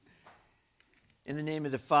In the name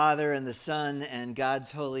of the Father, and the Son, and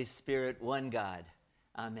God's Holy Spirit, one God.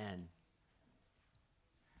 Amen.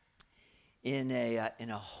 In a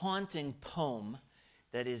haunting poem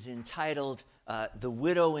that is entitled The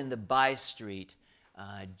Widow in the By-Street,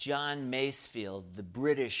 John Masefield, the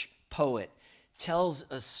British poet, tells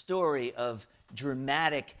a story of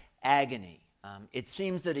dramatic agony. It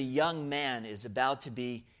seems that a young man is about to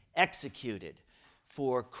be executed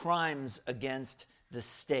for crimes against the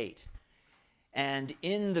state. And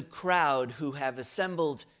in the crowd who have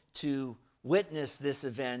assembled to witness this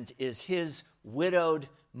event is his widowed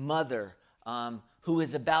mother, who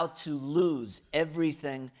is about to lose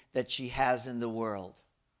everything that she has in the world.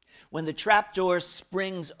 When the trapdoor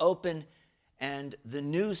springs open and the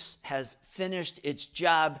noose has finished its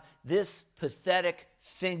job, this pathetic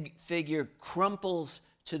figure crumples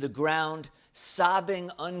to the ground,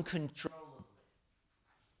 sobbing uncontrollably.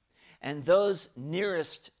 And those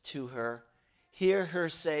nearest to her hear her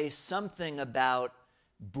say something about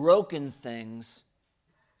broken things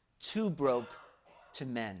too broke to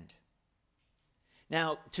mend.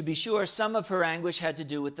 Now, to be sure, some of her anguish had to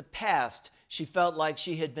do with the past. She felt like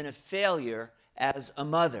she had been a failure as a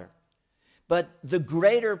mother. But the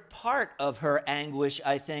greater part of her anguish,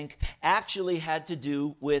 I think, actually had to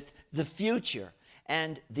do with the future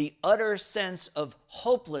and the utter sense of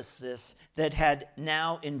hopelessness that had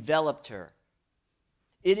now enveloped her.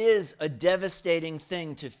 It is a devastating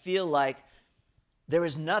thing to feel like there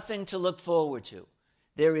is nothing to look forward to.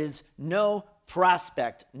 There is no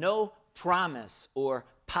prospect, no promise or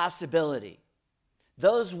possibility.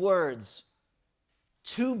 Those words,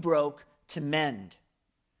 too broke to mend,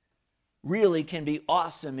 really can be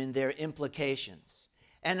awesome in their implications.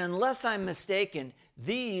 And unless I'm mistaken,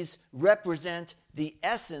 these represent the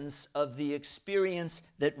essence of the experience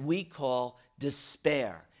that we call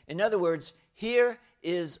despair. In other words, here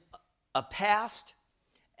is a past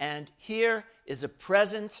and here is a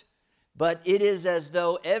present, but it is as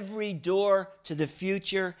though every door to the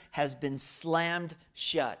future has been slammed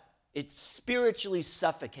shut. It's spiritually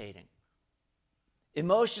suffocating.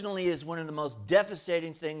 Emotionally is one of the most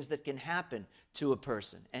devastating things that can happen to a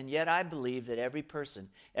person. And yet I believe that every person,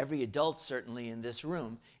 every adult certainly in this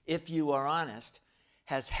room, if you are honest,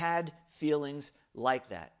 has had feelings like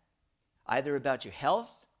that. Either about your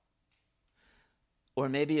health, or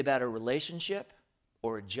maybe about a relationship,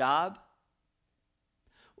 or a job,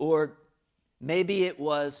 or maybe it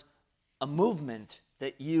was a movement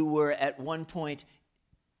that you were at one point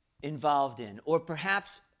involved in, or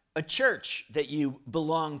perhaps a church that you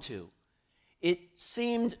belong to. It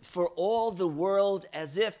seemed for all the world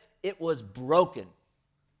as if it was broken,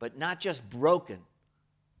 but not just broken,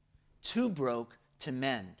 too broke to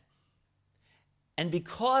mend. And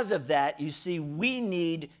because of that, you see, we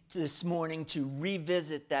need this morning to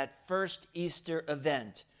revisit that first Easter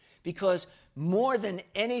event, because more than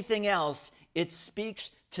anything else, it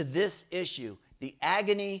speaks to this issue, the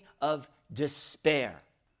agony of despair.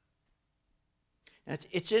 Now,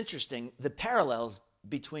 it's interesting, the parallels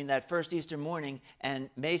between that first Easter morning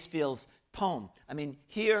and Masefield's poem. I mean,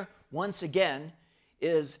 here, once again,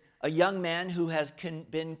 is a young man who has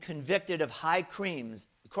been convicted of high crimes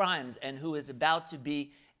and who is about to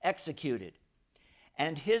be executed.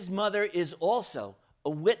 And his mother is also a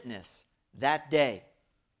witness that day.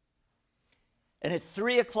 And at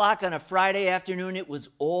 3 o'clock on a Friday afternoon, it was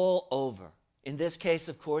all over. In this case,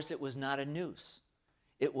 of course, it was not a noose.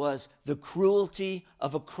 It was the cruelty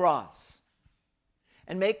of a cross.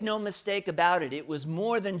 And make no mistake about it, it was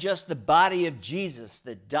more than just the body of Jesus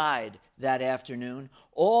that died that afternoon.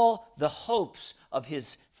 All the hopes of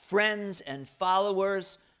his friends and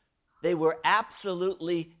followers, they were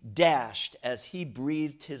absolutely dashed as he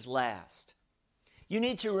breathed his last. You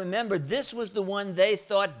need to remember, this was the one they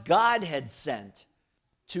thought God had sent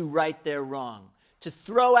to right their wrong, to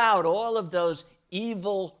throw out all of those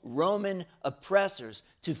evil Roman oppressors,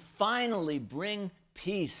 to finally bring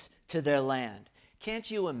peace to their land.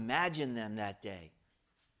 Can't you imagine them that day?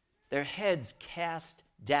 Their heads cast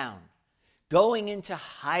down, going into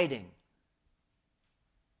hiding.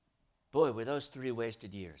 Boy, were those 3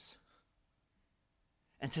 wasted years.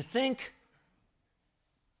 And to think,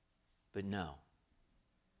 but no.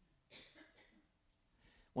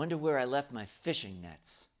 Wonder where I left my fishing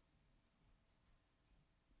nets.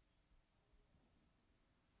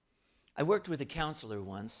 I worked with a counselor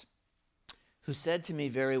once who said to me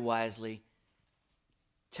very wisely,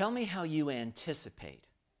 "Tell me how you anticipate.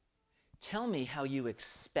 Tell me how you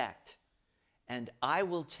expect, and I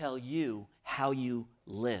will tell you how you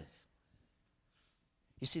live."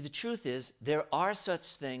 You see, the truth is, there are such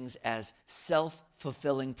things as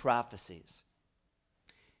self-fulfilling prophecies.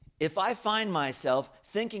 if I find myself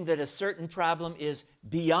thinking that a certain problem is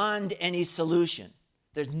beyond any solution,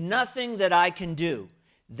 there's nothing that I can do,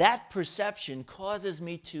 that perception causes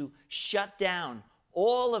me to shut down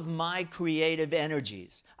all of my creative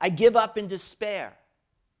energies. I give up in despair.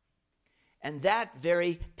 And that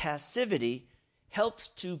very passivity helps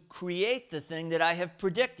to create the thing that I have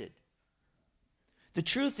predicted. The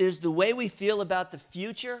truth is, the way we feel about the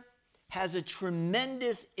future has a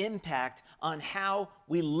tremendous impact on how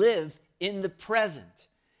we live in the present.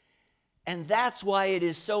 And that's why it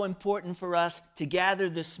is so important for us to gather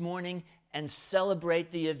this morning and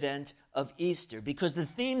celebrate the event of Easter, because the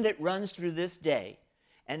theme that runs through this day,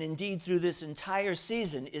 and indeed through this entire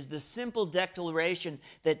season, is the simple declaration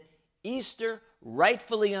that Easter,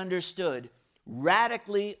 rightfully understood,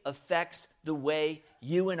 radically affects the way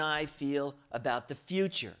you and I feel about the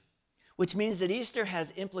future. Which means that Easter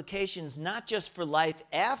has implications not just for life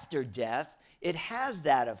after death, it has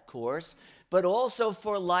that, of course, but also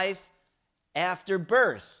for life after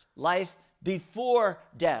birth, life before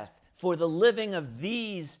death, for the living of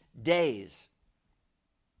these days.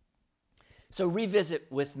 So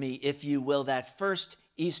revisit with me, if you will, that first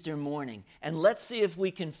Easter morning, and let's see if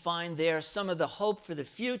we can find there some of the hope for the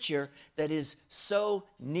future that is so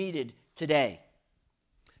needed today.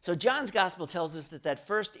 So John's gospel tells us that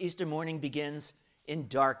first Easter morning begins in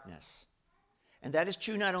darkness. And that is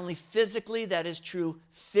true not only physically, that is true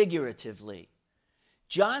figuratively.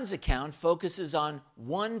 John's account focuses on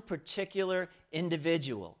one particular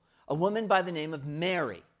individual, a woman by the name of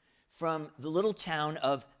Mary, from the little town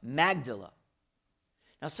of Magdala.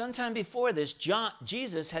 Now, sometime before this,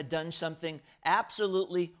 Jesus had done something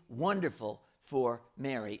absolutely wonderful for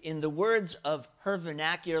Mary. In the words of her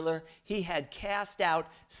vernacular, he had cast out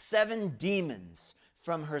 7 demons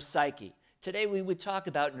from her psyche. Today we would talk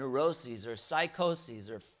about neuroses or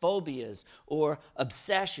psychoses or phobias or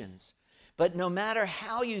obsessions. But no matter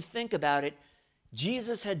how you think about it,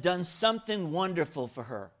 Jesus had done something wonderful for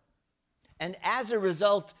her. And as a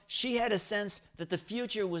result, she had a sense that the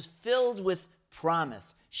future was filled with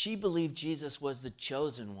promise. She believed Jesus was the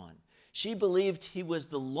chosen one. She believed he was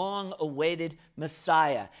the long-awaited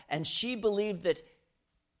Messiah. And she believed that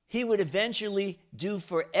he would eventually do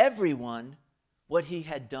for everyone what he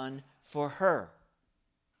had done for her.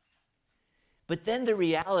 But then the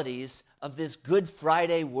realities of this Good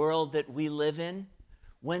Friday world that we live in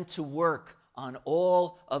went to work on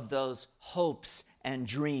all of those hopes and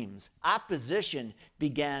dreams. Opposition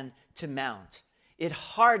began to mount. It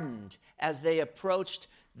hardened as they approached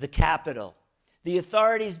the capital. The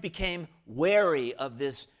authorities became wary of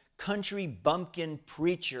this country bumpkin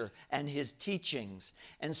preacher and his teachings.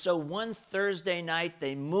 And so one Thursday night,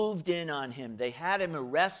 they moved in on him. They had him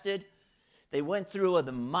arrested. They went through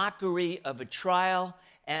the mockery of a trial.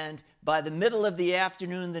 And by the middle of the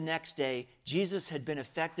afternoon the next day, Jesus had been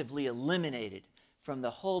effectively eliminated from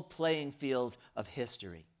the whole playing field of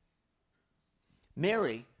history.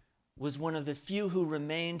 Mary was one of the few who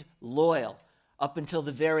remained loyal up until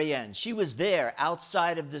the very end. She was there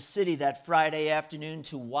outside of the city that Friday afternoon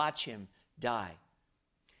to watch him die.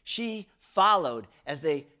 She followed as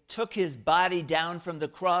they took his body down from the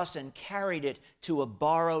cross and carried it to a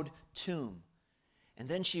borrowed tomb. And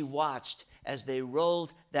then she watched as they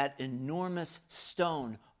rolled that enormous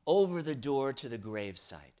stone over the door to the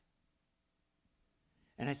gravesite.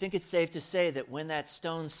 And I think it's safe to say that when that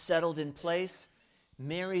stone settled in place,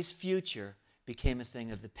 Mary's future became a thing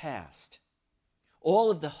of the past.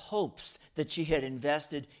 All of the hopes that she had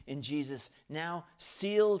invested in Jesus now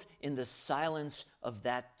sealed in the silence of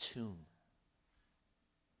that tomb.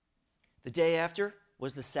 The day after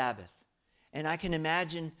was the Sabbath. And I can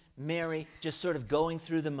imagine Mary just sort of going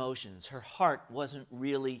through the motions. Her heart wasn't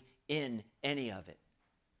really in any of it.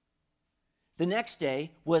 The next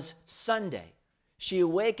day was Sunday. She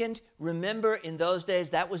awakened. Remember, in those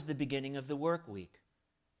days, that was the beginning of the work week.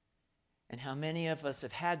 And how many of us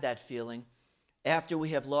have had that feeling after we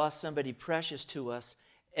have lost somebody precious to us,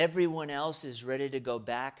 everyone else is ready to go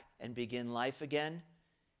back and begin life again?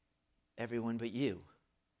 Everyone but you.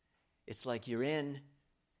 It's like you're in,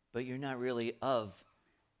 but you're not really of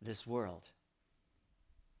this world.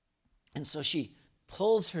 And so she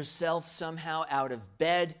pulls herself somehow out of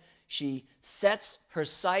bed. She sets her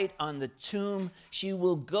sight on the tomb. She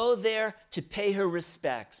will go there to pay her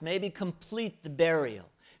respects, maybe complete the burial.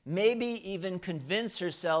 Maybe even convince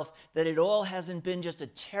herself that it all hasn't been just a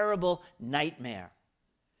terrible nightmare.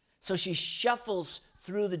 So she shuffles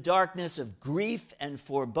through the darkness of grief and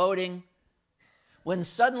foreboding when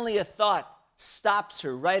suddenly a thought stops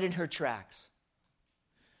her right in her tracks.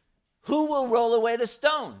 Who will roll away the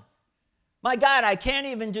stone? My God, I can't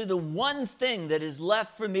even do the one thing that is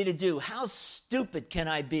left for me to do. How stupid can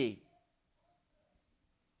I be?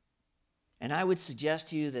 And I would suggest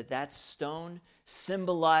to you that that stone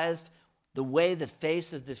symbolized the way the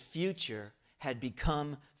face of the future had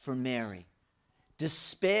become for Mary.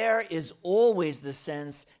 Despair is always the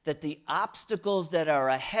sense that the obstacles that are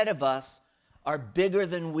ahead of us are bigger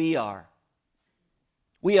than we are.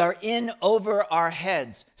 We are in over our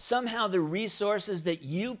heads. Somehow the resources that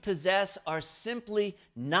you possess are simply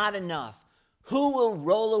not enough. Who will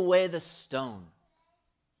roll away the stone?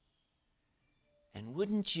 And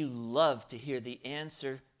wouldn't you love to hear the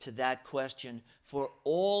answer to that question for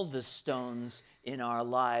all the stones in our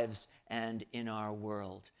lives and in our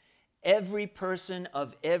world? Every person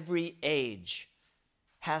of every age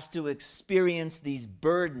has to experience these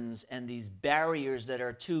burdens and these barriers that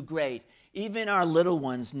are too great. Even our little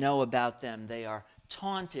ones know about them. They are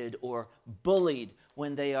taunted or bullied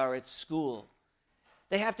when they are at school.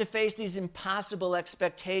 They have to face these impossible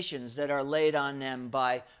expectations that are laid on them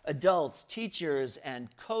by adults, teachers,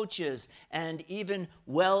 and coaches, and even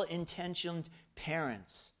well-intentioned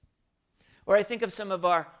parents. Or I think of some of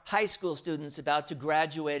our high school students about to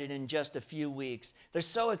graduate in just a few weeks. They're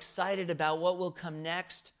so excited about what will come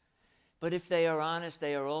next, but if they are honest,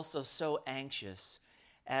 they are also so anxious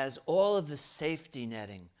as all of the safety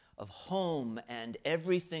netting of home and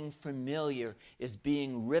everything familiar is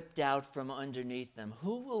being ripped out from underneath them.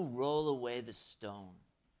 Who will roll away the stone?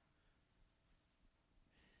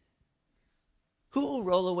 Who will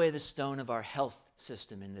roll away the stone of our health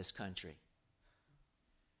system in this country?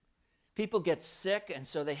 People get sick, and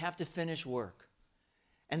so they have to finish work.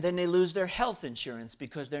 And then they lose their health insurance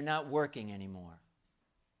because they're not working anymore.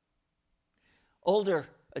 Older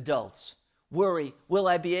adults worry, will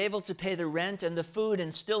I be able to pay the rent and the food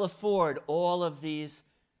and still afford all of these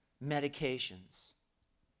medications?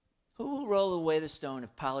 Who will roll away the stone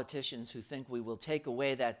of politicians who think we will take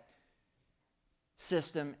away that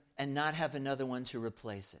system and not have another one to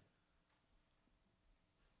replace it?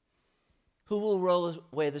 Who will roll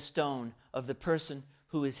away the stone of the person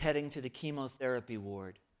who is heading to the chemotherapy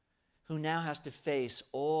ward, who now has to face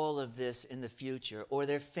all of this in the future, or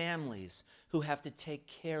their families who have to take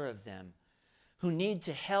care of them, who need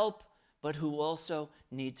to help, but who also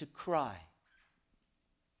need to cry?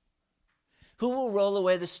 Who will roll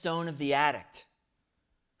away the stone of the addict,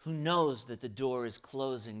 who knows that the door is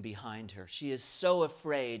closing behind her? She is so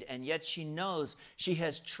afraid, and yet she knows she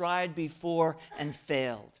has tried before and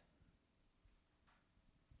failed.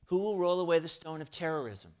 Who will roll away the stone of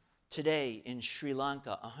terrorism? Today in Sri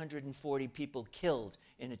Lanka, 140 people killed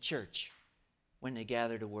in a church when they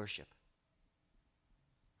gathered to worship.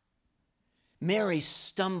 Mary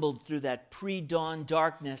stumbled through that pre-dawn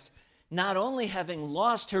darkness, not only having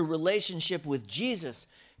lost her relationship with Jesus,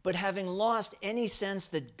 but having lost any sense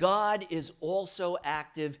that God is also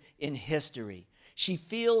active in history. She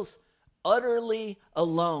feels utterly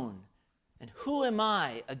alone. And who am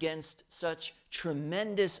I against such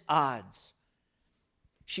tremendous odds?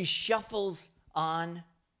 She shuffles on,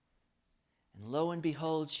 and lo and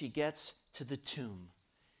behold, she gets to the tomb,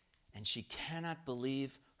 and she cannot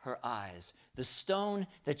believe her eyes. The stone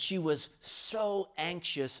that she was so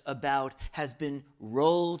anxious about has been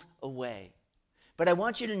rolled away. But I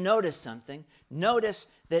want you to notice something. Notice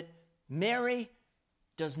that Mary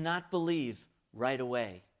does not believe right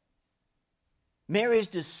away. Mary's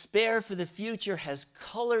despair for the future has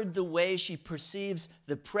colored the way she perceives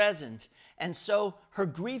the present, and so her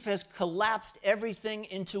grief has collapsed everything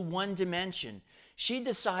into one dimension. She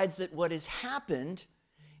decides that what has happened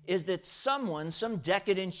is that someone, some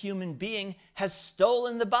decadent human being, has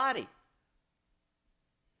stolen the body.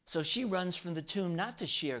 So she runs from the tomb not to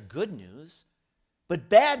share good news, but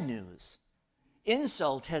bad news.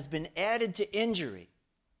 Insult has been added to injury.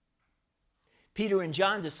 Peter and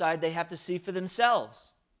John decide they have to see for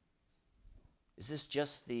themselves. Is this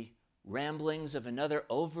just the ramblings of another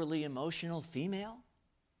overly emotional female?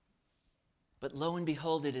 But lo and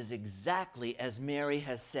behold, it is exactly as Mary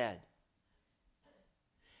has said.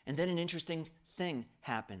 And then an interesting thing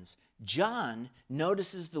happens. John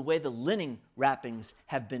notices the way the linen wrappings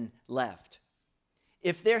have been left.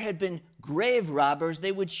 If there had been grave robbers,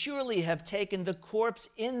 they would surely have taken the corpse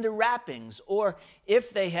in the wrappings, or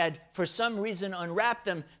if they had, for some reason, unwrapped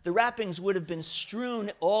them, the wrappings would have been strewn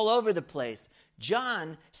all over the place.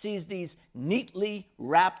 John sees these neatly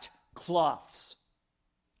wrapped cloths.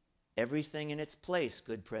 Everything in its place,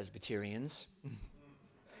 good Presbyterians.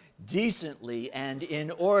 Decently and in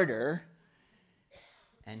order.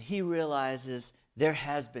 And he realizes there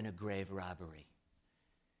has been a grave robbery.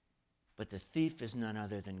 But the thief is none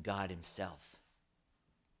other than God himself.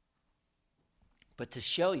 but to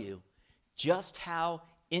show you just how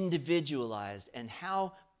individualized and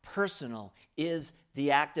how personal is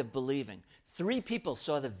the act of believing. 3 people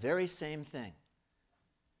saw the very same thing.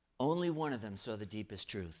 Only one of them saw the deepest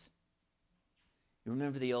truth. You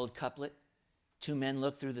remember the old couplet? 2 men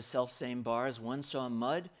looked through the self-same bars. One saw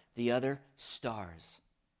mud, the other stars.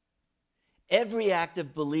 Every act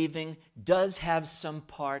of believing does have some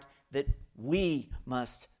part that we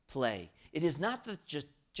must play. It is not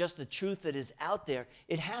just the truth that is out there.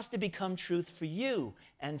 It has to become truth for you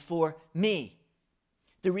and for me.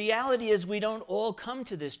 The reality is we don't all come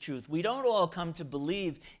to this truth. We don't all come to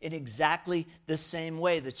believe in exactly the same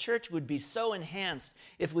way. The church would be so enhanced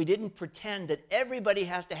if we didn't pretend that everybody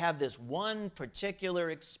has to have this one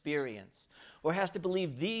particular experience or has to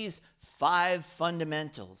believe these 5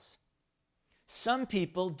 fundamentals. Some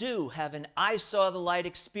people do have an I saw the light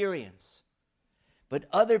experience, but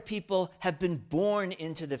other people have been born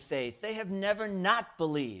into the faith. They have never not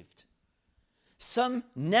believed. Some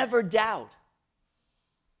never doubt.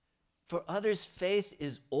 For others, faith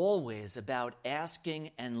is always about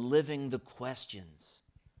asking and living the questions.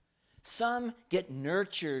 Some get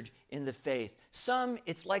nurtured in the faith. Some,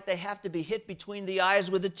 it's like they have to be hit between the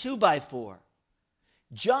eyes with a 2x4.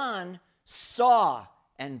 John saw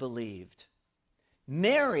and believed.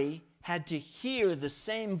 Mary had to hear the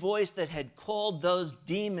same voice that had called those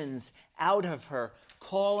demons out of her,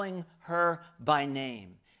 calling her by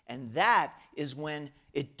name. And that is when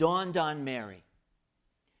it dawned on Mary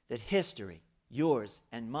that history, yours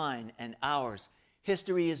and mine and ours,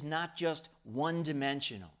 history is not just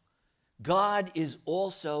one-dimensional. God is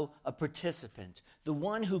also a participant. The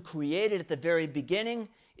one who created at the very beginning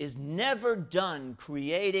is never done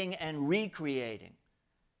creating and recreating.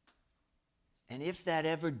 And if that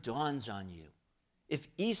ever dawns on you, if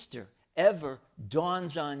Easter ever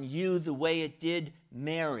dawns on you the way it did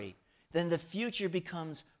Mary, then the future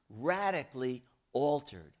becomes radically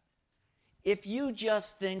altered. If you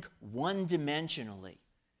just think one-dimensionally,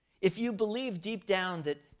 if you believe deep down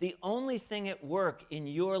that the only thing at work in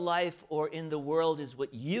your life or in the world is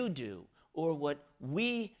what you do or what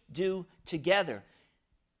we do together,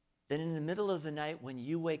 then in the middle of the night when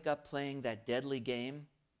you wake up playing that deadly game,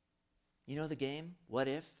 you know the game? What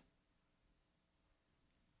if?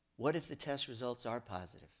 What if the test results are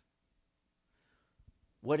positive?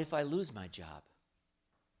 What if I lose my job?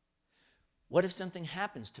 What if something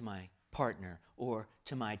happens to my partner or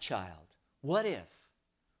to my child? What if?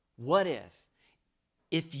 What if?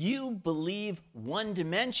 If you believe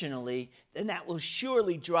one-dimensionally, then that will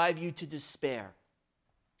surely drive you to despair.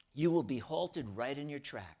 You will be halted right in your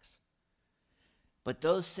tracks. But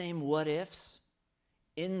those same what ifs,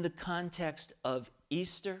 in the context of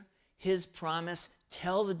Easter, his promise,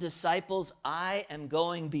 tell the disciples, I am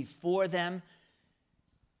going before them,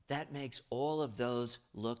 that makes all of those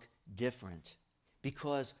look different.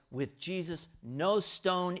 Because with Jesus, no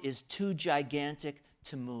stone is too gigantic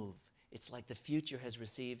to move. It's like the future has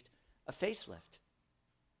received a facelift.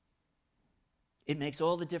 It makes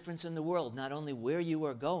all the difference in the world, not only where you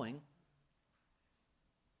are going,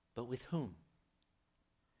 but with whom.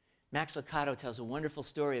 Max Lucado tells a wonderful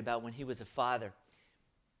story about when he was a father.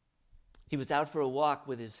 He was out for a walk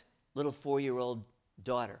with his little 4-year-old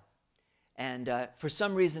daughter. And for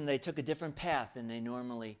some reason, they took a different path than they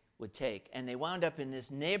normally would take. And they wound up in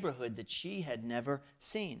this neighborhood that she had never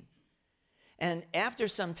seen. And after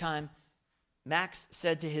some time, Max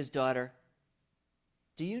said to his daughter,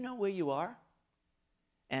 "Do you know where you are?"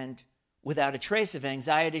 And without a trace of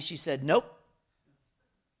anxiety, she said, "Nope."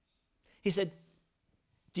 He said,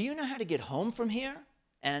 "Do you know how to get home from here?"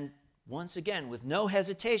 And once again, with no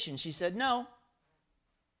hesitation, she said, "No."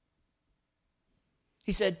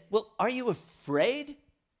 He said, "Well, are you afraid?"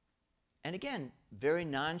 And again, very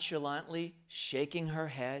nonchalantly shaking her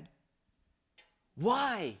head.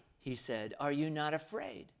 "Why," he said, "are you not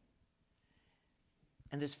afraid?"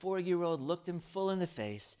 And this 4-year-old looked him full in the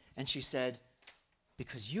face, and she said,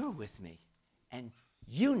 "Because you're with me, and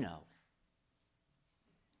you know."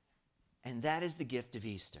 And that is the gift of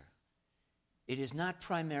Easter. It is not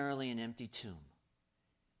primarily an empty tomb.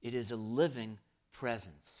 It is a living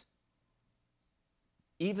presence.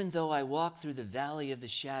 Even though I walk through the valley of the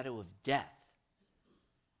shadow of death,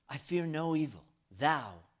 I fear no evil.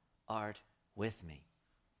 Thou art with me.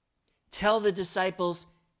 Tell the disciples,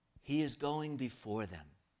 he is going before them.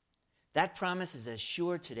 That promise is as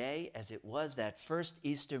sure today as it was that first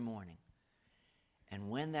Easter morning. And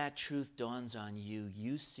when that truth dawns on you,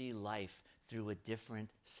 you see life through a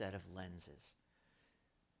different set of lenses.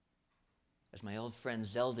 As my old friend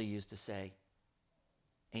Zelda used to say,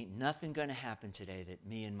 ain't nothing going to happen today that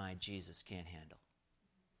me and my Jesus can't handle.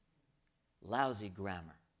 lousy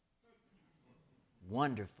grammar,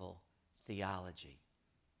 wonderful theology.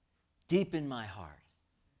 Deep in my heart,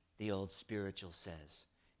 the old spiritual says,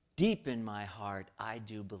 deep in my heart, I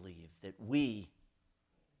do believe that we,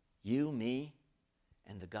 you, me,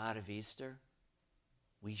 and the God of Easter,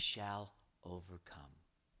 we shall overcome.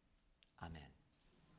 Amen.